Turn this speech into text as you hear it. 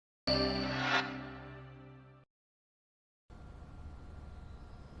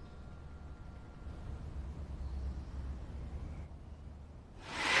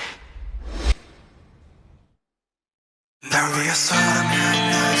날 위해서라면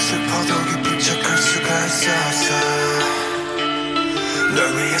난 슬퍼도 기쁜 척할 수가 있었어. 널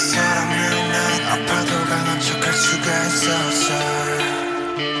위해서라면 난 아파도 강한 척할 수가 있었어.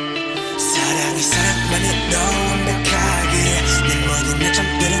 사랑이 사랑만으로 완벽하게 내 모든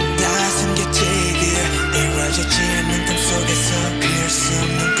약점들은 다 숨겨지기에 이루어지지 않는 꿈속에서 피울 수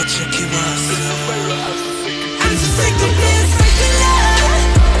없는 꽃을 키웠어. I'm so sick of this fake love,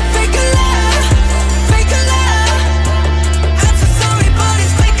 fake love, fake love. I'm so sorry but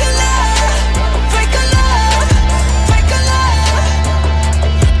it's fake love, fake love, fake love.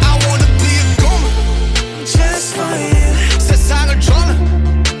 I wanna be a goon Just for you, 세상을 저는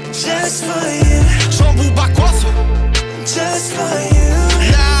just for you, 전부 바꿔서 just for you.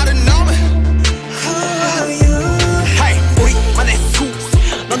 나를 너무 Who are you? Hey 우리만의 수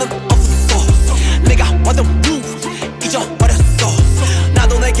너는 없어 내가 완전 무 잊어버렸어.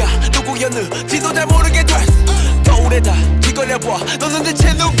 나도 내가 누구였는지도 잘 모르게 됐어. 거울에다 뒤걸려봐 너는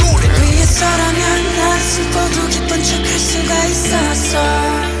대체 누구래. 위해서라면 난 슬퍼도 기쁜 척할 수가 있었어.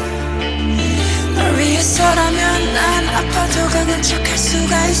 널 위해서라면 난 아파도 강한 척할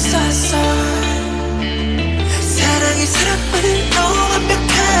수가 있었어. 사랑이 사랑만으로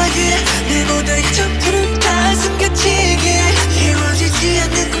완벽하게 내 모든 약점들은 다 숨겨지게 이루어지지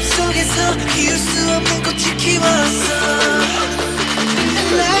않는 꿈속에서 피울 수 없는 꽃을 키웠어.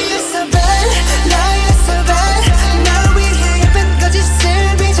 나의 서발 나의 서발 날 위해 예쁜 거짓을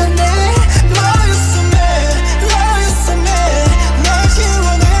빚어내 너였어 너였어 널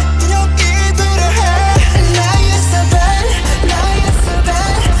지원해 그녀이 되려 해. 나의 서발 날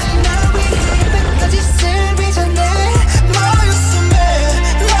위해 예쁜 거짓을 빚어내 너였어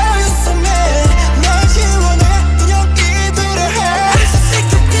너였어 널 지원해 그녀이 되려 해. I'm so sick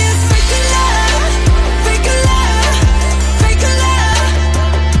of this fake love, fake love, fake love.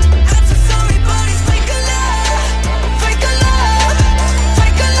 I'm so sorry but it's fake love, fake love,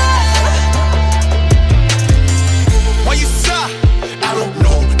 fake love. Why you sigh? I don't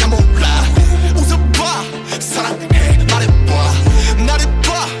know 나 몰라. 웃어봐 사랑해 말해봐 나를 봐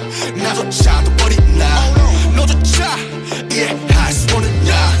나조차도 버리나 너조차 이해할 수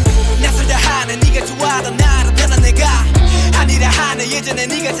없느냐. 낯설다 하는 네가 좋아하던 나를 변한 내가 아니라 하는 예전에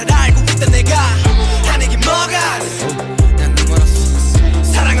네가 잘 알고 있던 내가 하는 게 뭐가 난네 멀었어.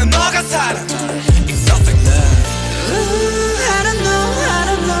 사랑은 뭐가 사랑 It's so fake love. Ooh, I don't know, I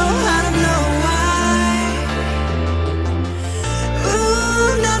don't know, I don't know why.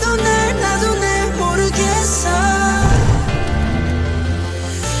 Ooh, 나도 날 모르겠어.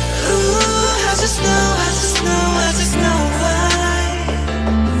 Ooh, I just know, I just know, I just know why.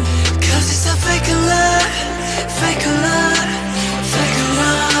 'Cause it's a fake love, fake love, fake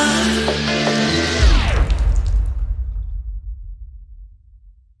love.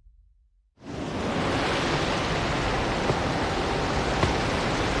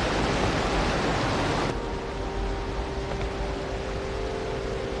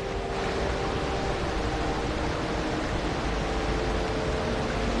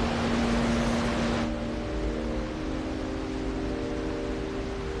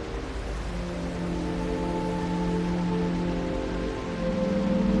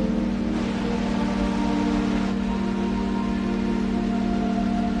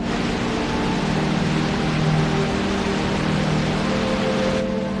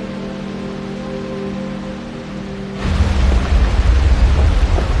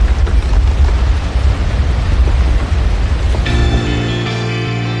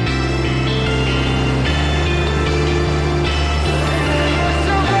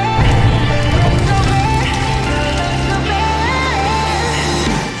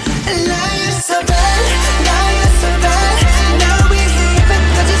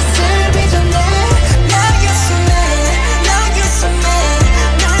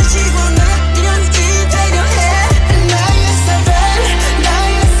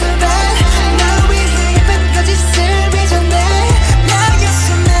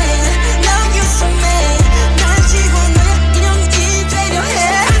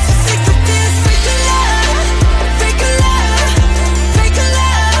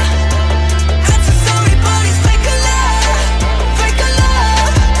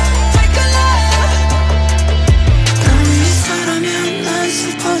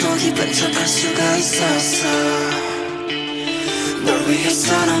 널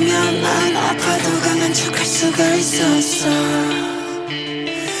위해서라면 난 아파도 강한 척할 수가 있었어.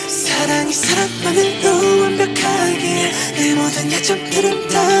 사랑이 사랑만으로 완벽하게 내 모든 약점들은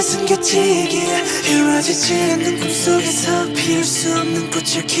다 숨겨지기에 이루어지지 않는 꿈속에서 피울 수 없는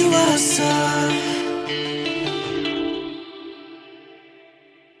꽃을 키웠어.